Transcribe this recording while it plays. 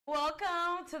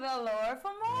Welcome to the Lord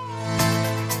for More.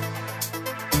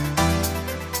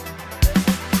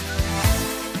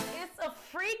 It's a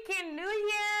freaking new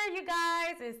year, you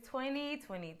guys. It's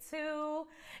 2022.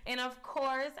 And of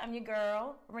course, I'm your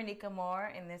girl, Reneka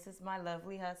Moore, and this is my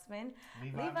lovely husband,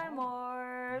 Levi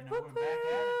Moore. You know, we're back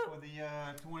at it for the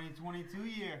 2022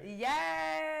 year.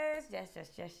 Yes.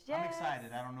 I'm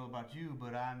excited. I don't know about you,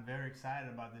 but I'm very excited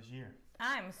about this year.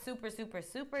 I'm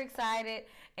super excited.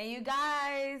 And you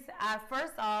guys,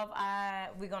 first off,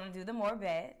 we're going to do the more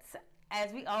bets,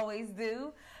 as we always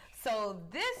do. So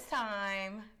this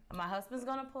time, my husband's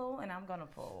going to pull, and I'm going to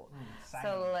pull.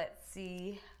 So let's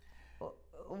see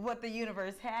what the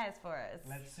universe has for us.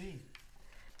 Let's see.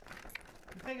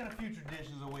 We're taking a few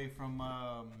traditions away from,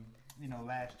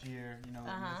 last year. This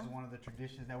is one of the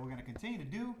traditions that we're going to continue to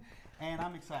do, and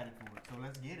I'm excited for it. So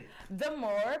let's get it. The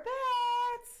more bets.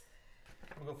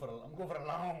 I'm going for the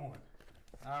long one.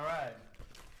 All right.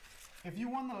 If you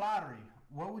won the lottery,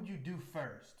 what would you do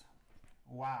first?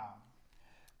 Wow.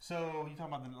 So you're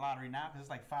talking about the lottery now because it's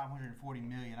like 540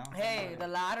 million. Hey, the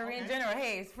lottery in general.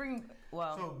 Hey, it's free.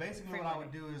 Well, so basically, what I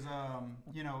would do is, I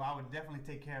would definitely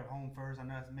take care of home first. I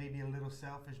know that's maybe a little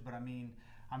selfish, but I mean,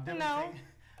 I'm definitely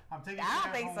I'm taking care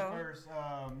of home first.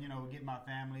 Get my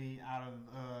family out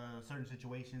of certain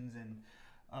situations, and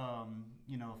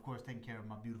of course, taking care of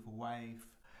my beautiful wife.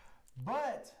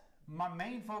 But my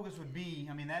main focus would be,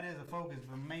 that is a focus,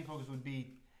 but my main focus would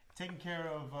be taking care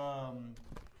of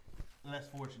less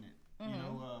fortunate,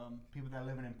 people that are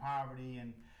living in poverty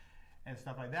and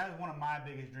stuff like that. Is one of my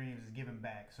biggest dreams is giving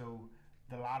back. So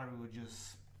the lottery would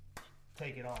just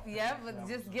take it off. Yeah, but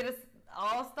just get us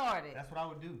all started. That's what I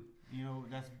would do.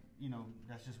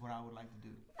 That's just what I would like to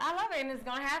do. I love it, and it's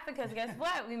gonna happen because guess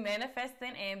what? We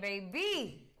manifesting, and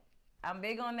baby, I'm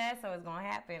big on that, so it's gonna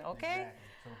happen. Okay, exactly.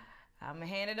 So, I'm gonna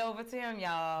hand it over to him,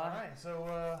 y'all. All right,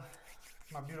 so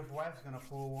my beautiful wife's gonna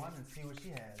pull one and see what she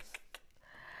has.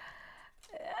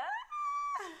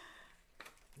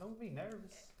 Don't be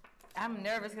nervous. I'm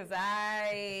nervous because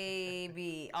I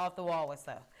be off the wall with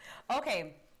stuff.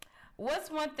 Okay,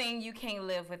 what's one thing you can't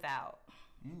live without?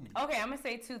 Okay, I'm gonna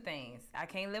say two things. I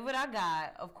can't live without God,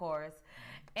 of course,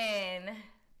 and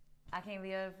I can't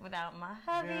live without my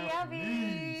hubby.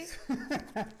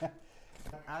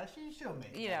 She'll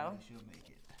make it. She'll make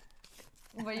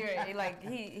it. But you're like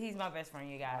he's my best friend,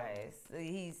 you guys.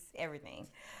 He's everything.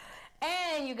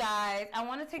 And you guys, I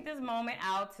want to take this moment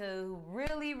out to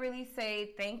really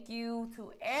say thank you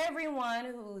to everyone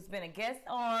who's been a guest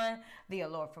on the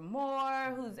Allure for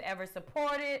More, who's ever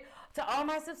supported, to all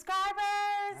my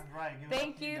subscribers. That's right.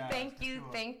 Thank you.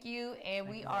 And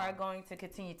we are going to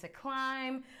continue to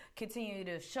climb, continue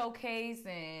to showcase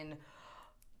and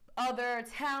other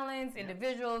talents,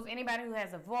 individuals, anybody who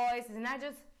has a voice. It's not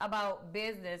just about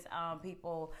business,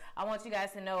 people. I want you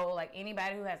guys to know, like,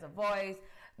 anybody who has a voice,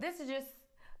 this is just,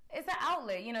 it's an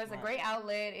outlet. It's a great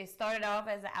outlet. It started off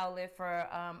as an outlet for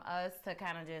us to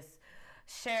kind of just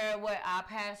share what our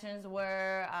passions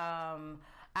were,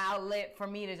 outlet for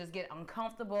me to just get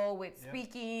uncomfortable with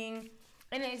speaking.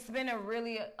 And it's been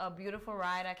a beautiful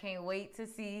ride. I can't wait to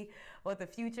see what the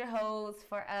future holds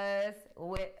for us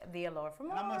with the Allure for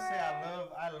More. And I must say,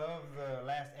 I love the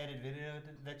last edit video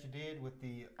that you did with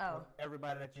the with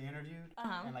everybody that you interviewed,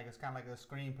 and it's kind of like a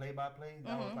screen play-by-play.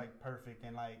 That was perfect,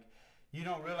 and you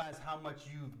don't realize how much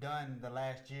you've done the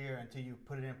last year until you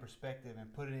put it in perspective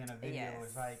and put it in a video. Yes.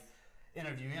 It's like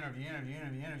interview.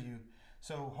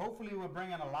 So hopefully we're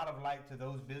bringing a lot of light to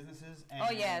those businesses. And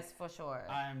yes, for sure.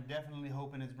 I'm definitely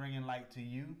hoping it's bringing light to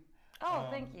you. Oh,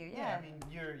 thank you. Yeah.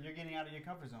 You're getting out of your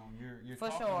comfort zone. You're for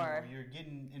talking sure. More. You're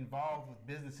getting involved with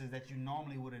businesses that you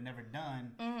normally would have never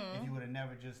done if you would have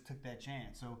never just took that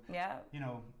chance. So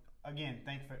again,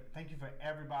 thank you for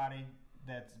everybody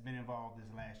that's been involved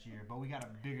this last year. But we got a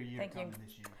bigger year coming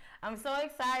this year. I'm so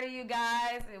excited, you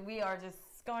guys. We are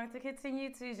just going to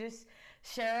continue to just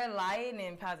share light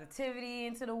and positivity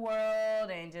into the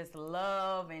world, and just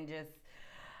love, and just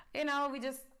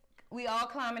we all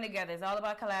climbing together. It's all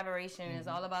about collaboration. It's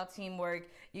all about teamwork.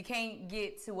 You can't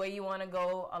get to where you want to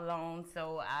go alone.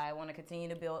 So I want to continue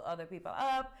to build other people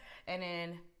up, and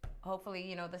then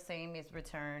hopefully, the same is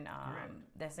returned,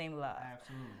 that same love.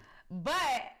 Absolutely.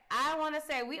 But I want to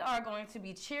say we are going to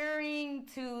be cheering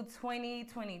to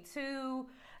 2022,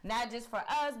 not just for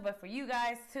us, but for you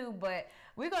guys too. But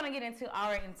we're going to get into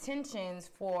our intentions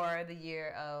for the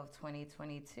year of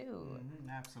 2022.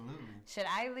 Absolutely. Should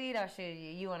I lead, or should you?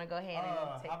 You want to go ahead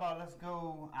and take? How about let's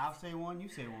go, I'll say one, you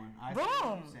say one. Boom. Say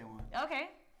one, you say one. Okay,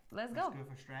 let's go. That's good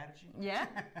for strategy. Yeah.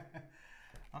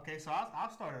 Okay, so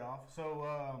I'll start it off.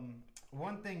 So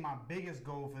one thing, my biggest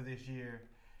goal for this year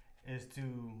is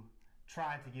to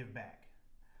try to give back.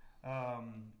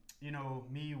 You know,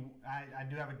 me, I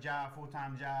do have a job,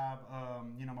 full-time job.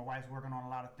 You know, my wife's working on a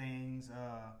lot of things,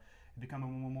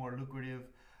 becoming more lucrative.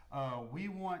 We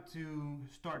want to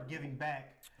start giving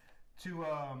back to,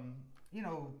 you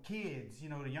know, kids, you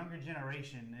know, the younger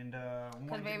generation, and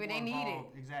because baby, they need it.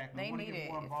 Exactly. They want to need get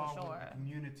it more involved for sure. with the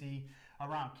community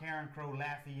around Karen Crow,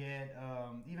 Lafayette,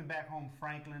 even back home,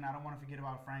 Franklin. I don't want to forget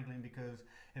about Franklin, because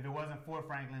if it wasn't for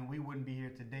Franklin, we wouldn't be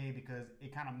here today, because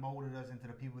it kind of molded us into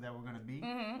the people that we're going to be.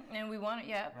 And we want it,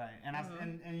 yeah. Right. And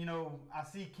and you know, I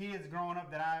see kids growing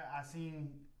up that I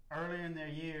seen earlier in their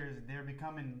years. They're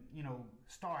becoming, you know,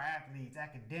 star athletes,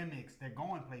 academics. They're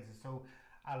going places. So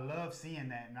I love seeing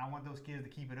that, and I want those kids to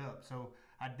keep it up. So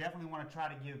I definitely want to try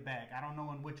to give back. I don't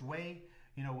know in which way.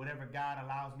 You know, whatever God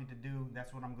allows me to do,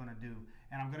 that's what I'm going to do.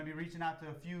 And I'm going to be reaching out to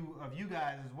a few of you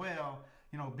guys as well,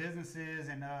 you know, businesses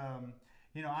and,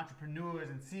 you know, entrepreneurs,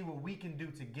 and see what we can do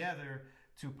together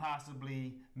to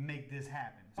possibly make this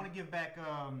happen. I want to give back,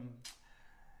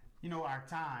 you know, our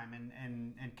time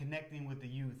and connecting with the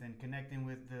youth, and connecting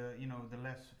with the, you know, the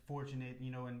less fortunate,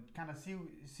 you know, and kind of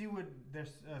see what their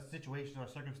situations or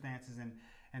circumstances,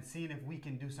 and seeing if we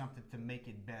can do something to make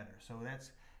it better. So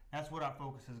that's what our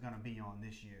focus is going to be on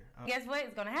this year. Guess what?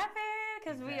 It's going to happen,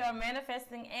 because we are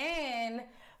manifesting, and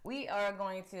we are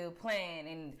going to plan.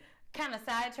 And kind of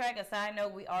sidetrack, a side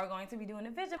note, we are going to be doing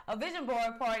a vision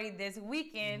board party this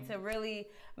weekend to really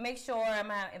make sure. I'm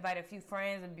going to invite a few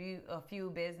friends, a few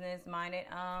business-minded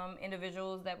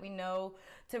individuals that we know,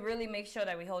 to really make sure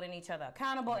that we're holding each other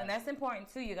accountable. And that's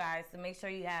important too, you guys, to make sure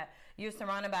you're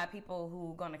surrounded by people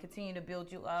who are going to continue to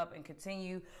build you up and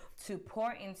continue to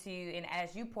pour into you, and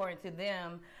as you pour into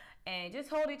them, and just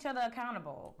hold each other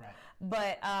accountable. Right.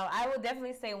 But I would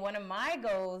definitely say one of my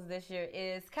goals this year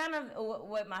is kind of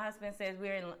what my husband says.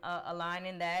 We're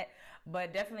aligning that,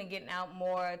 but definitely getting out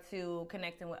more, to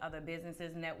connecting with other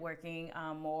businesses, networking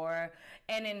more,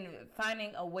 and then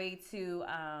finding a way to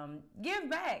give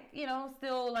back. You know,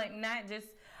 still like not just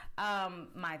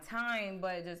my time,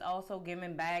 but just also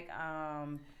giving back.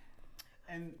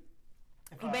 And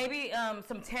maybe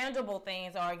some tangible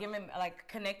things, or giving, like,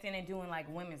 connecting and doing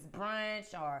like women's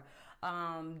brunch, or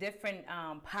different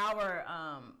power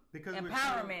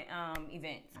empowerment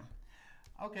events.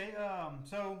 Okay,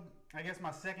 so I guess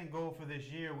my second goal for this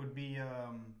year would be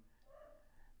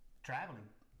traveling.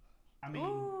 I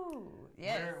mean,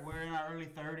 yes. we're in our early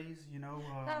 30s, you know.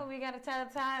 Oh, we gotta tell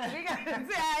time. We gotta tell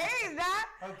our age, Doc.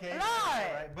 Okay, Lord.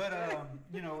 right. But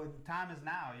you know, time is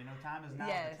now. You know, time is now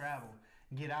Yes. to travel,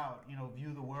 get out, you know,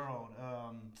 view the world.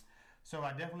 So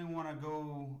I definitely want to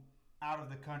go out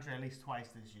of the country at least twice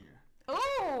this year.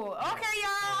 Ooh, okay,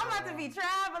 y'all. I'm about to be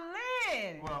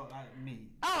traveling. Well,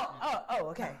 me. Oh,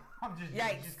 okay. I'm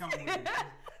just coming with it.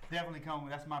 Definitely coming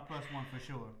with. That's my plus one for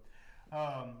sure.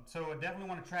 So I definitely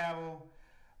want to travel.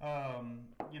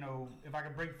 You know, if I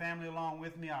could bring family along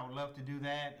with me, I would love to do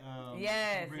that.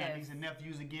 Bring our nieces and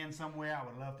nephews again somewhere, I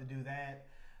would love to do that.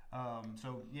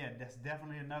 So yeah, that's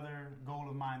definitely another goal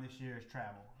of mine this year, is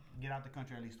travel. Get out the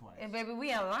country at least twice. And baby,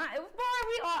 we aligned. Boy,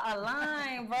 we are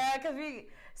aligned, bro. Because we,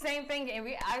 same thing, and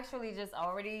we actually just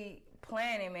already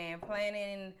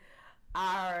planning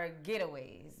our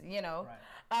getaways, you know.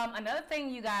 Right. Another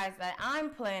thing, you guys, that I'm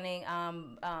planning,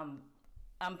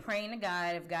 I'm praying to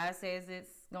God. If God says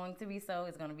it's going to be so,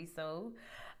 it's going to be so.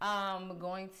 I'm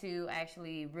going to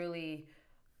actually really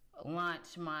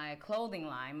launch my clothing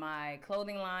line, my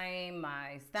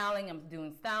styling. I'm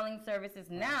doing styling services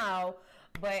now,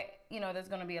 but you know, there's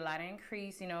going to be a lot of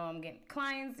increase. You know, I'm getting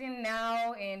clients in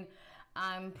now, and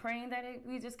I'm praying that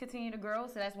we just continue to grow.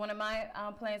 So that's one of my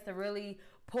plans, to really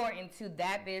pour into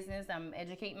that business. I'm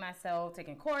educating myself,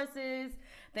 taking courses,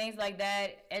 things like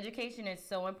that. Education is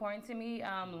so important to me.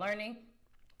 Learning,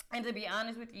 and to be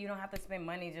honest with you, you don't have to spend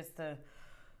money just to,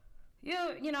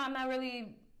 you know, I'm not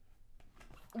really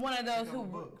one of those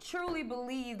who truly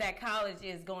believe that college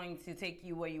is going to take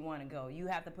you where you want to go. You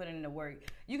have to put in the work.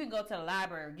 You can go to the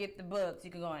library, get the books.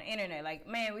 You can go on the internet. Like,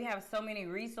 man, we have so many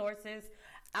resources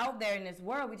out there in this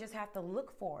world. We just have to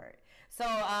look for it. So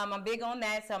I'm big on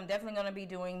that. So I'm definitely going to be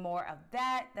doing more of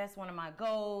that. That's one of my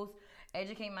goals.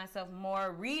 Educate myself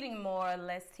more, reading more,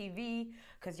 less TV.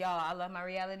 Because, y'all, I love my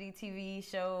reality TV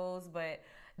shows. But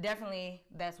definitely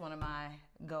that's one of my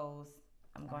goals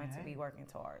I'm going to be working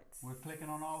towards. We're clicking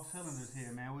on all cylinders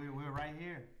here, man. We're right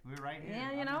here. We're right here.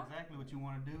 Yeah, you know. Exactly what you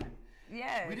want to do.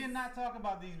 Yes. We did not talk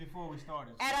about these before we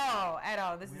started. So at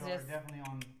all. This is just... We are definitely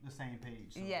on the same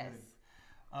page. So yes.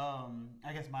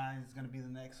 I guess mine is gonna be the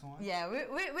next one. Yeah, we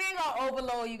ain't gonna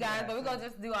overload you guys, but we're gonna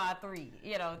just do our three.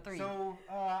 So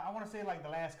I want to say like the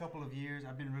last couple of years,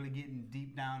 I've been really getting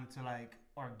deep down into like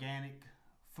organic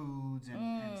foods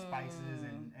and spices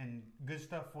and good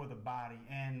stuff for the body.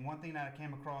 And one thing that I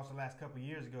came across the last couple of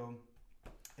years ago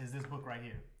is this book right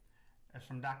here. It's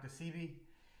from Dr. Sebi.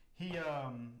 He's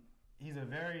a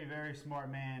very, very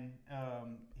smart man.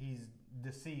 He's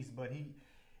deceased, but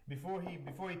before he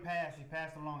passed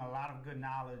along a lot of good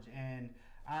knowledge. And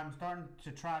I'm starting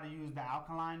to try to use the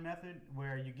alkaline method,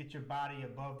 where you get your body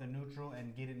above the neutral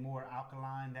and get it more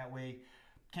alkaline. That way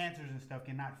cancers and stuff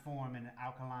cannot form in an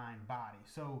alkaline body.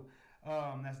 So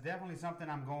that's definitely something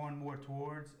I'm going more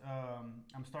towards.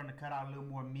 I'm starting to cut out a little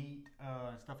more meat,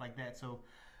 stuff like that. So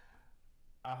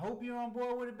I hope you're on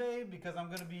board with it, babe, because I'm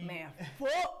gonna be. Man,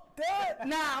 fuck that.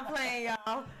 Nah, I'm playing,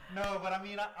 y'all. No, but I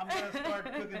mean, I'm gonna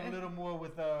start cooking a little more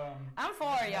with. I'm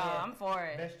for it, y'all. I'm for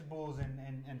it. Vegetables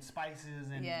and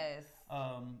spices and yes,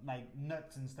 like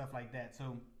nuts and stuff like that.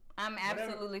 So I'm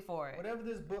absolutely for it. Whatever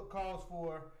this book calls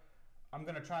for, I'm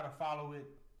gonna try to follow it,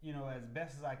 as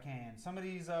best as I can. Some of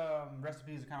these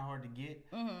recipes are kind of hard to get,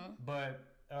 but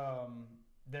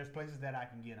there's places that I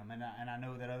can get them, and I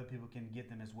know that other people can get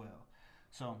them as well.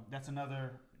 So that's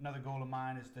another goal of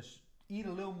mine, is to eat a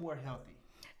little more healthy.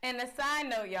 And a side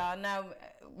note, y'all. Now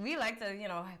we like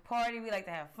to, party. We like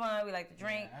to have fun. We like to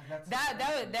drink. Yeah,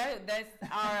 that's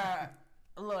our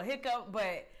little hiccup.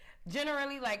 But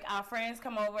generally, like, our friends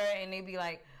come over and they be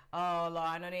like, "Oh Lord,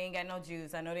 I know they ain't got no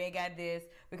juice. I know they ain't got this,"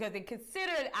 because they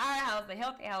consider our house a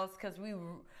healthy house, because we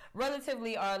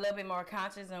relatively are a little bit more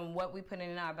conscious in what we put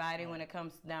in our body when it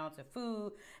comes down to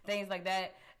food, things like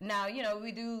that. Now,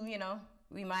 we do,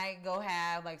 we might go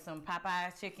have like some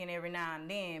Popeye's chicken every now and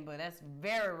then, but that's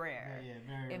very rare.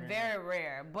 Yeah, very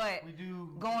rare. But we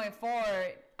do. Going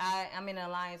forward, I'm in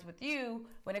alliance with you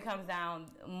when it comes down.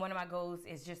 One of my goals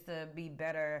is just to be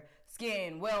better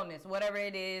skin, wellness, whatever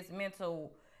it is,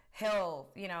 mental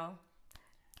health,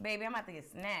 Baby, I'm about to get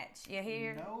snatched. You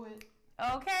hear? Know it.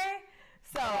 Okay.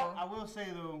 So I will say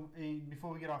though,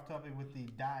 before we get off topic with the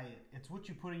diet, it's what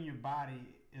you put in your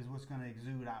body is what's going to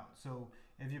exude out. So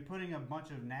if you're putting a bunch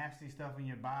of nasty stuff in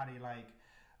your body, like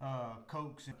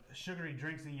Cokes, sugary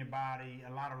drinks in your body,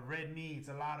 a lot of red meats,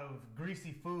 a lot of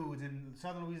greasy foods in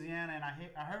Southern Louisiana, and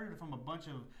I heard it from a bunch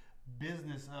of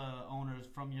business owners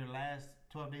from your last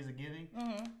 12 Days of Giving.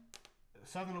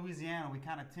 Southern Louisiana, we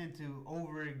kind of tend to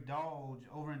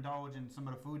overindulge in some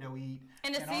of the food that we eat,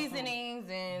 and the seasonings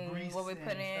and what we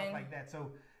put in, stuff like that.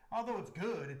 So although it's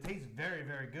good, it tastes very,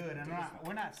 very good, and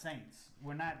we're not saints.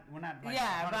 We're not like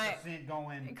 100%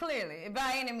 going clearly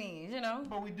by any means,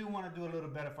 But we do want to do a little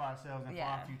better for ourselves and for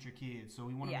our future kids. So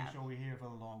we want to make sure we're here for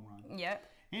the long run.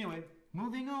 Yep. Anyway,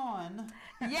 moving on.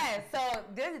 Yes. So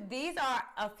these are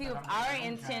a few of our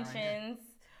intentions.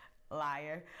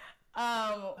 Liar.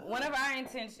 One of our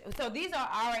intentions. So these are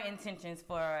our intentions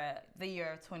for the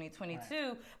year of 2022.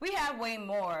 Right. We have way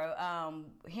more.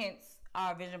 Hence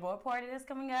our vision board party that's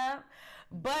coming up.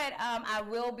 But I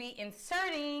will be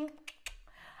inserting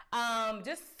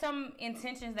just some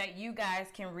intentions that you guys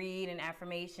can read and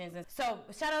affirmations. And so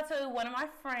shout out to one of my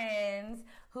friends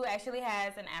who actually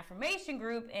has an affirmation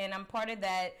group, and I'm part of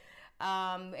that.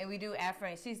 And we do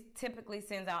affirmations. She typically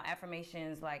sends out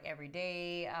affirmations like every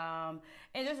day,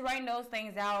 and just writing those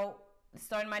things out,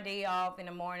 starting my day off in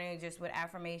the morning just with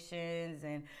affirmations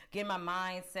and getting my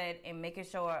mindset and making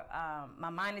sure my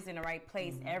mind is in the right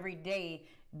place every day.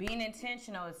 Being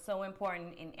intentional is so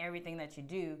important in everything that you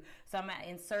do. So I'm going to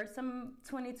insert some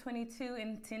 2022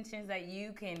 intentions that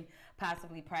you can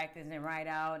possibly practice and write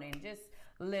out and just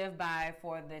live by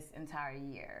for this entire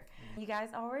year. You guys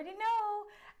already know,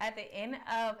 at the end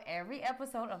of every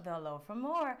episode of The Hello for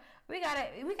More, we got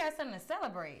something to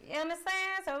celebrate. You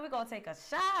understand? So we're going to take a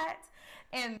shot.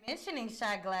 And mentioning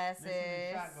shot glasses.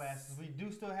 We do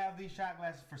still have these shot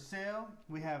glasses for sale.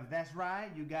 We have That's Right,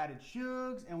 You Got It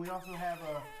Shugs, and we also have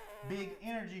a big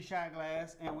energy shot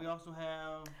glass, and we also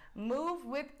have Move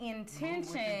with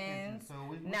Intentions, So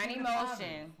not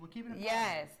emotion. We're keeping it positive.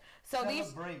 Yes. So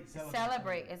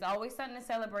Celebrate. It's always something to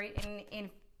celebrate in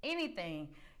anything.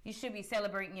 You should be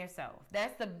celebrating yourself.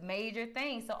 That's the major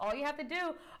thing. So all you have to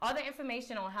do, all the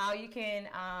information on how you can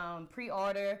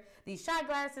pre-order these shot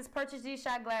glasses, purchase these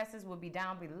shot glasses will be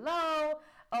down below.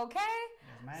 Okay?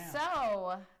 Yes, ma'am.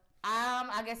 So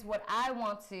I guess what I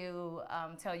want to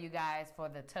tell you guys for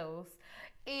the toast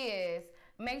is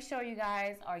make sure you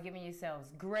guys are giving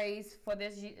yourselves grace for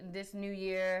this new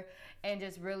year and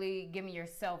just really giving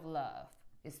yourself love.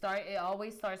 It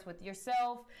always starts with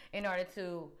yourself in order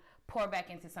to pour back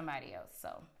into somebody else.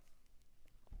 So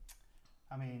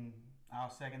I mean, I'll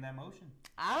second that motion.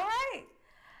 All right.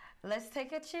 Let's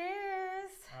take a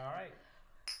cheers. All right.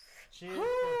 Cheers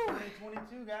for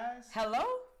 2022, guys. Hello?